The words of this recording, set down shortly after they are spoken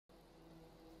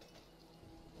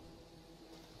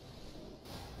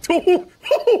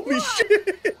Holy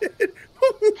shit!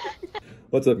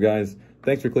 What's up, guys?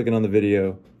 Thanks for clicking on the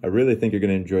video. I really think you're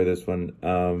going to enjoy this one.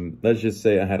 Let's just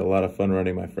say I had a lot of fun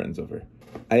running my friends over.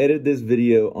 I edited this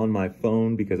video on my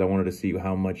phone because I wanted to see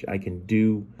how much I can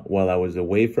do while I was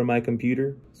away from my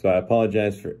computer. So I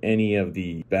apologize for any of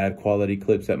the bad quality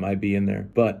clips that might be in there,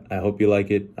 but I hope you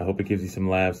like it. I hope it gives you some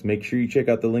laughs. Make sure you check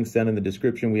out the links down in the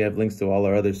description. We have links to all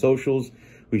our other socials.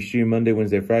 We stream Monday,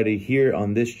 Wednesday, Friday here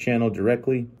on this channel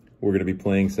directly. We're going to be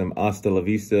playing some Hasta La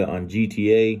Vista on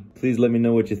GTA. Please let me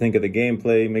know what you think of the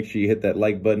gameplay. Make sure you hit that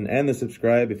like button and the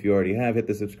subscribe. If you already have, hit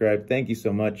the subscribe. Thank you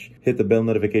so much. Hit the bell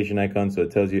notification icon so it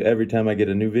tells you every time I get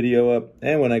a new video up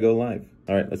and when I go live.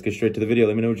 All right, let's get straight to the video.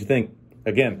 Let me know what you think.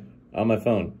 Again, on my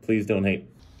phone. Please don't hate.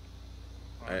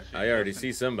 I already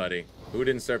see somebody. Who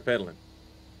didn't start pedaling?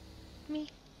 Me.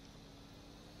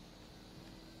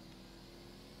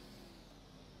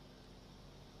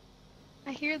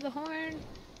 I hear the horn.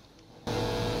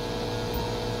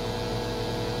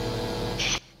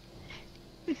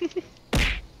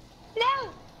 No!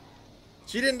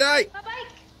 She didn't die! My bike!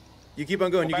 You keep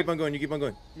on going, you keep on going, you keep on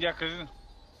going. Yeah, cause...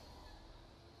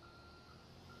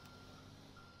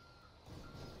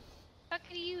 Fuck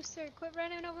you, sir. Quit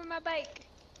running over my bike.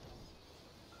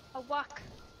 I'll walk.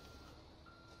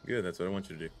 Good, that's what I want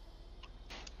you to do.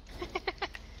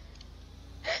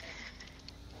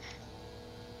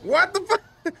 What the fuck?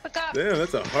 Fuck off. Damn,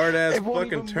 that's a hard-ass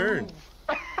fucking turn.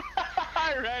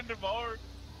 I ran him over.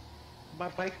 My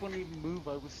bike wouldn't even move.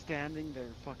 I was standing there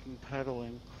fucking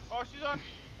pedaling. Oh, she's on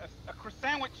a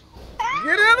sandwich.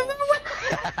 Get out of the way!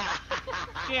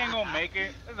 She ain't gonna make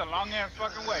it. It's a long ass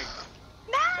fucking way.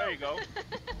 No! There you go.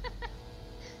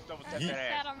 Double tap He that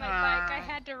sat ass. on my bike. I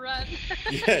had to run.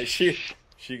 Yeah, she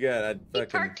got a He fucking...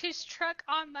 parked his truck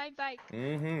on my bike.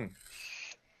 Mm-hmm.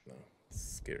 No,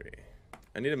 it's scary.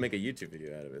 I need to make a YouTube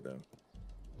video out of it, though.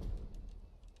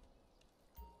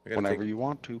 Whenever you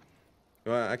want to.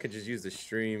 Well, I could just use the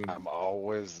stream. I'm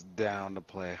always down to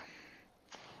play.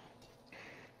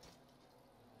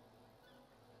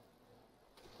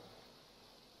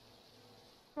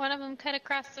 One of them cut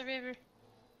across the river.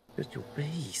 There's your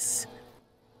base.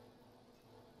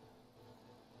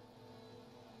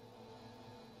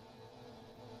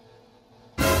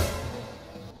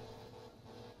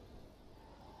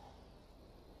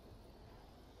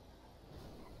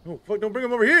 Oh, fuck, don't bring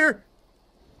him over here!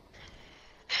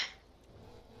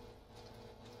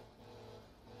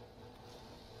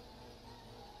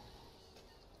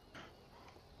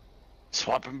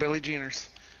 Swapping Billie Jeaners.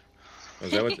 Oh,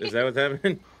 is that what's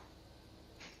happening?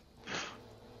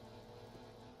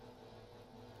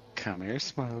 Come here,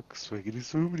 smoke. Swiggity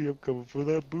swoogity. I'm coming for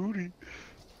that booty.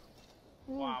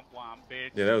 Womp womp,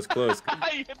 bitch. Yeah, that was close.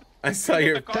 I saw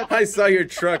your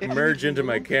truck merge into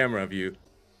my camera view.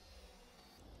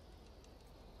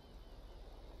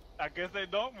 I guess they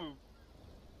don't move.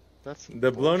 That's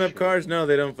The blown up bullshit. cars, no,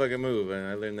 they don't fucking move, and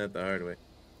I learned that the hard way.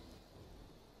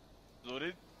 So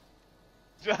did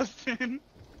Justin.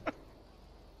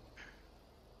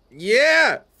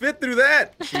 Yeah! Fit through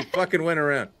that! She fucking went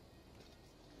around.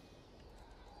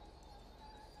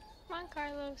 Come on,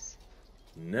 Carlos.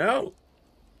 No!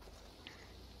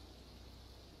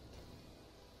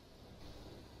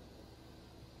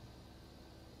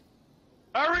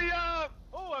 Hurry up!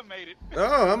 Oh, I made it.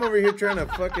 Oh, I'm over here trying to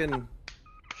fucking...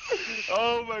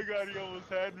 Oh my god, he almost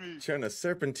had me. Trying to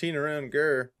serpentine around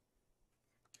Gurr.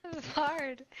 This is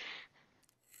hard.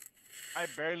 I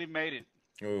barely made it.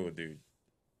 Oh, dude.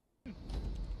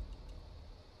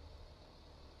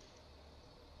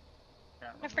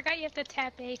 I forgot you have to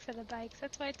tap A for the bikes.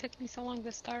 That's why it took me so long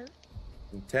to start.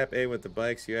 You tap A with the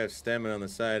bikes, you have stamina on the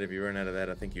side. If you run out of that,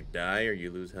 I think you die or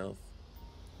you lose health.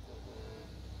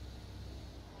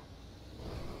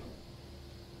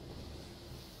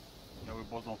 No, we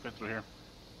both don't fit through here.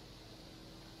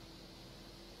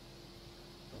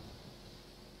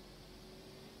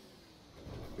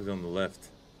 Who's on the left?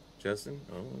 Justin?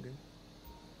 Oh, okay.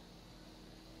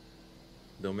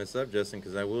 Don't mess up, Justin,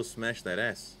 because I will smash that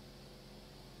ass.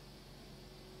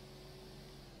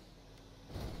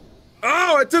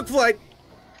 Oh, I took flight!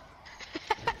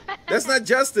 That's not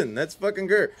Justin. That's fucking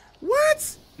Gurr.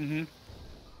 What? Mm-hmm.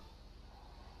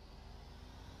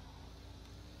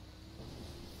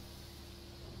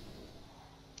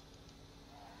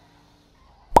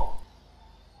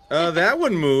 That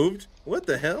one moved. What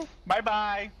the hell?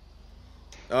 Bye-bye.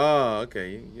 Oh,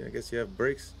 okay. I guess you have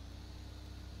brakes.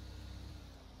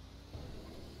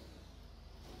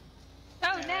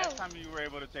 Oh Yeah, no! last time you were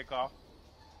able to take off.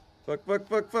 Fuck, fuck,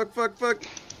 fuck, fuck, fuck, fuck.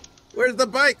 Where's the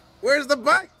bike? Where's the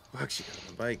bike? Fuck, she got on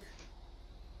the bike.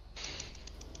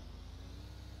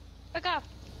 Fuck off!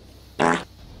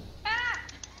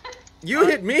 You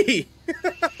hit me.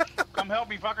 Come help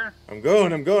me, fucker. I'm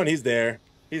going. He's there.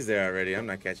 He's there already. I'm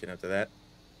not catching up to that.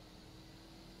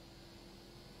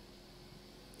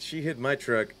 She hit my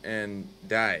truck and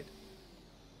died.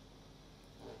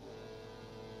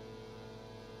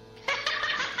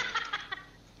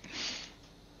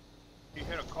 He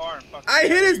hit a car and fucking... I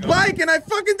hit his bike and I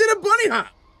fucking did a bunny hop.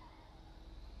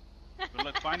 Good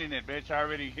luck finding it, bitch. I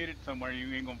already hit it somewhere.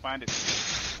 You ain't gonna find it.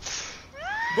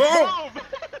 Boom! Boom!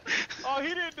 Oh, he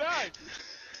didn't die.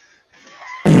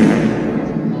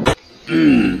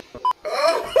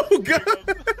 Oh,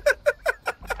 God.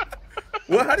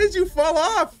 Well, how did you fall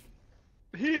off?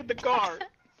 He hit the car.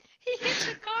 He hit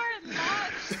the car and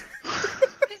launched.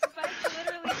 His bike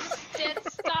literally just dead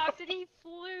stopped and he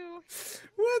flew.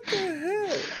 What the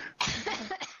hell?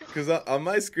 Because on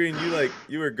my screen,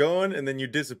 you were going and then you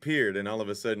disappeared, and all of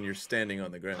a sudden you're standing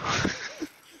on the ground.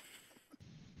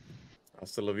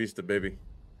 Hasta la vista, baby.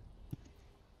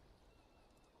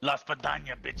 Las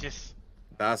Padania, bitches.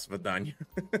 Das Vidania.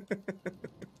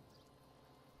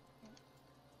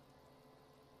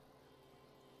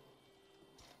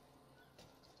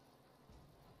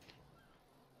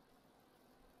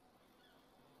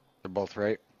 They're both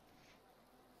right.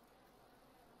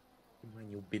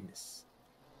 Mind your business.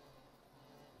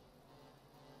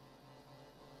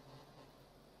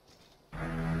 I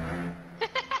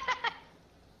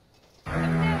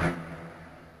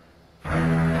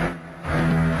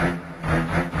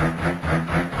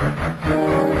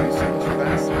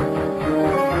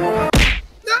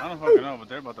don't fucking know, but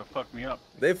they're about to fuck me up.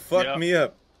 They fucked me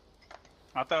up.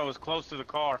 I thought I was close to the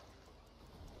car.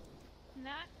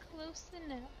 Not close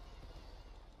enough.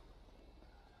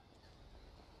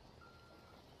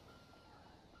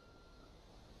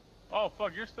 Oh,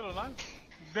 fuck, you're still alive?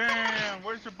 Damn,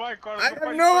 where's your bike, Carlos? I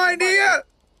have no idea.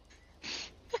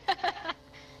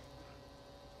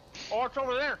 Oh, it's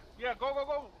over there. Yeah, go, go,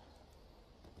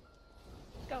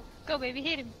 go. Go, baby,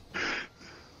 hit him.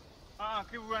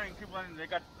 Keep running, keep running. They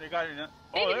got it. Baby,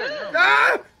 Oh, there. move.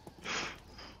 Ah!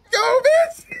 Go,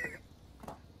 bitch!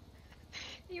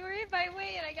 You were in my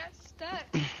way and I got stuck.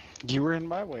 You were in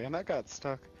my way and I got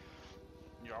stuck.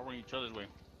 Y'all were in each other's way.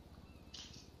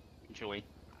 Each way.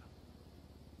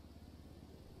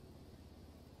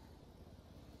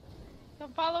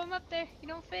 Don't follow him up there. You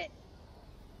don't fit.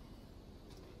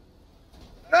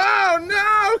 No,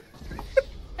 no!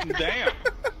 Damn.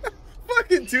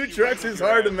 Fucking 2 trucks is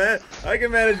hard to manage. I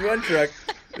can manage 1 truck.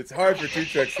 It's hard for 2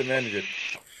 trucks to manage it.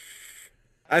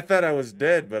 I thought I was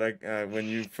dead, but when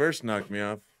you first knocked me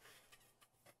off,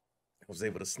 I was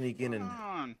able to sneak in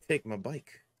and take my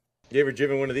bike. You ever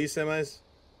driven one of these semis?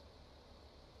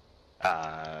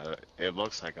 It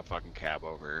looks like a fucking cab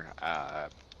over.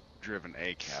 Driven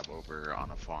a cab over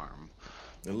on a farm.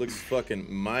 It looks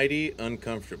fucking mighty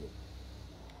uncomfortable.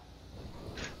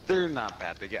 They're not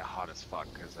bad. They get hot as fuck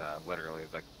because literally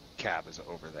the cab is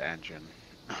over the engine.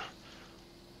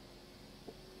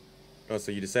 Oh,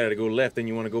 so you decided to go left, then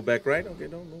you want to go back right? Okay,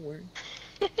 don't worry.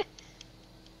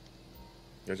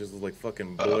 That just look like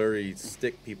fucking blurry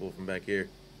stick people from back here.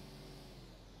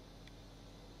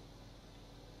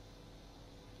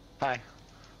 Hi.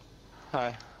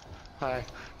 Hi. Hi.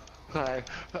 Hi.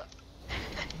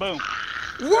 Boom.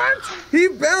 What? He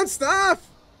bounced off!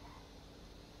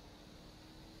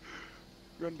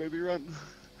 Run, baby, run.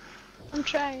 I'm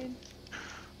trying.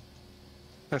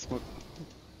 That's what.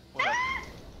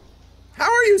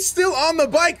 How are you still on the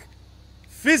bike?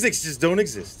 Physics just don't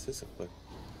exist. That's a fuck.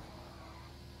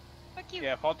 Fuck you.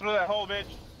 Yeah, fall through that hole, bitch.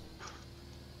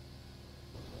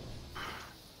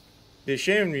 Be a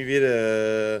shame if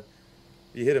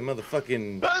you hit a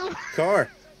motherfucking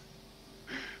car.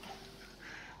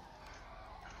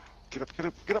 Get up, get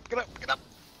up, get up, get up, get up.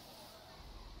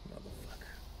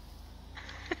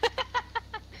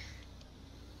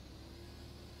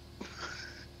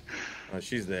 Oh,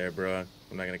 she's there, bro.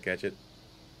 I'm not gonna catch it.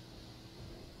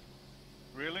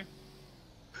 Really?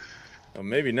 Oh,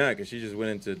 maybe not, because she just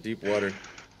went into deep water.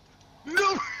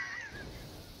 No!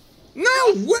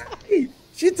 No way!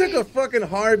 She took a fucking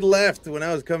hard left when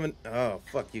I was coming. Oh,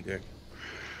 fuck you, girl.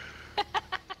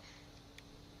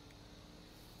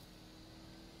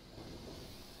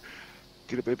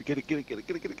 Get it, baby, get it, get it, get it,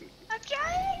 get it, get it, get it. I'm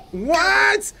trying.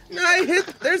 What? I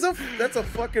hit. That's a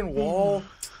fucking wall.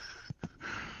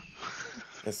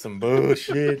 That's some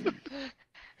bullshit.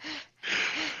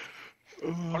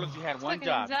 Carlos, you had one Fucking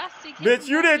job. exhausting. Bitch,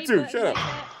 you did too. Shut up.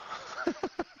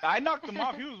 I knocked him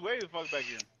off. He was way the fuck back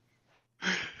here.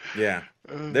 Yeah.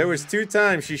 There was 2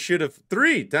 times she should have.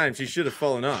 3 times she should have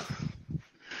fallen off.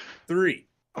 3.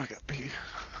 I got pee.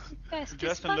 Fast as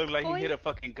Justin fuck, looked like boy. he hit a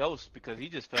fucking ghost because he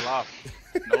just fell off.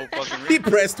 No fucking He reason.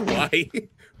 pressed Y.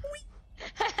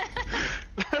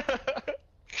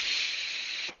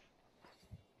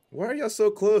 Why are y'all so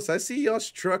close? I see y'all's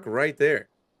truck right there.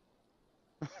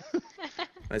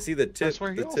 I see the tip. That's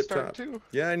where the he'll tip start top. too.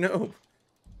 Yeah, I know.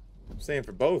 I'm saying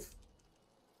for both.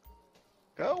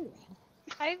 Go.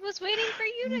 I was waiting for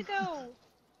you to go.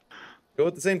 Go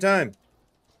at the same time.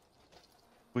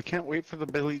 We can't wait for the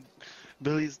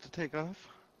Billies to take off.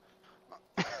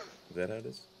 Is that how it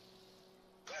is?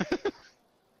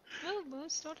 Move,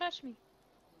 Moose. Don't touch me.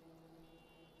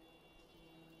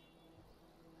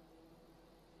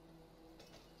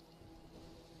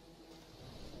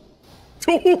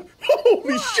 Oh,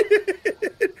 holy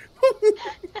shit!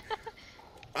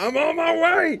 I'm on my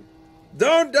way.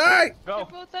 Don't die. Go. They're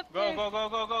both up Go, there. go, go,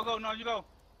 go, go, go. No, you go.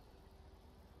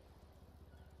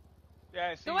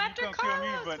 Yeah, see, Go you after come kill me,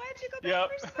 Carlos. but... Why'd you go back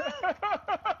for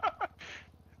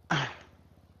smoke?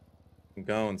 I'm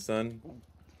going, son.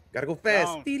 Gotta go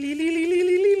fast. Down.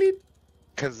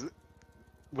 Because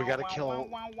we gotta kill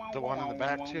the one in the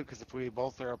back too. Because if we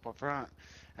both are up front,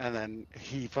 and then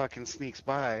he fucking sneaks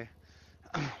by,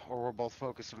 or we're both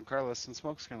focused on Carlos, and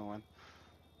Smoke's gonna win.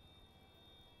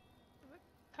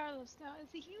 Carlos now is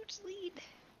a huge lead.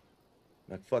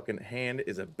 My fucking hand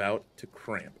is about to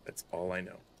cramp. That's all I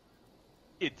know.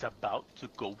 It's about to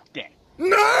go down.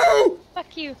 No!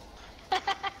 Fuck you.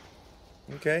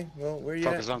 Okay, well, where you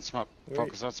Focus at? on Smoke. Where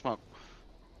Focus on Smoke.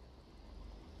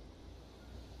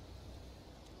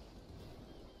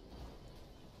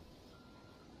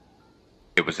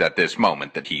 It was at this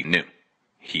moment that he knew.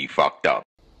 He fucked up.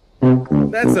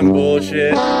 That's some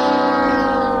bullshit.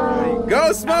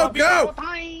 Go, Smoke, go!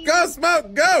 Go,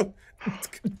 Smoke, go!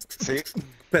 See?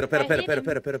 Pedal, pedal, I pedal, hit pedal, him.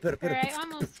 pedal, pedal, pedal, Or I pedal.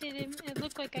 almost hit him. It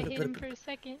looked like I hit him for a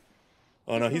second.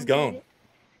 Oh no, he's Don't gone. get it.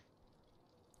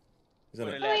 He's on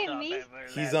Put a, a Look at laptop me. back, put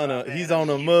he's laptop on a, back. he's on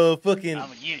a motherfucking.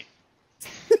 I'ma get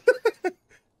it.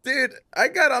 Dude, I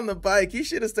got on the bike. He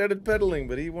should have started pedaling,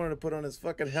 but he wanted to put on his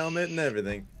fucking helmet and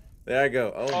everything. There I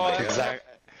go. Oh my that's god.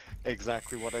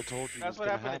 Exactly what I told you That's was what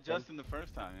gonna happened to happen. Justin the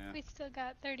first time, yeah. We still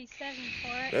got 37 for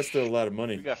it. That's still a lot of We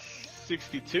money. got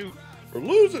 62. We're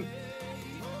losing.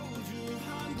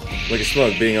 Look at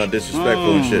Smoke being all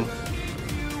disrespectful and shit.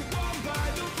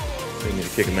 We need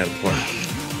to kick him out of the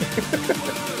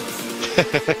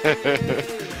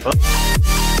park.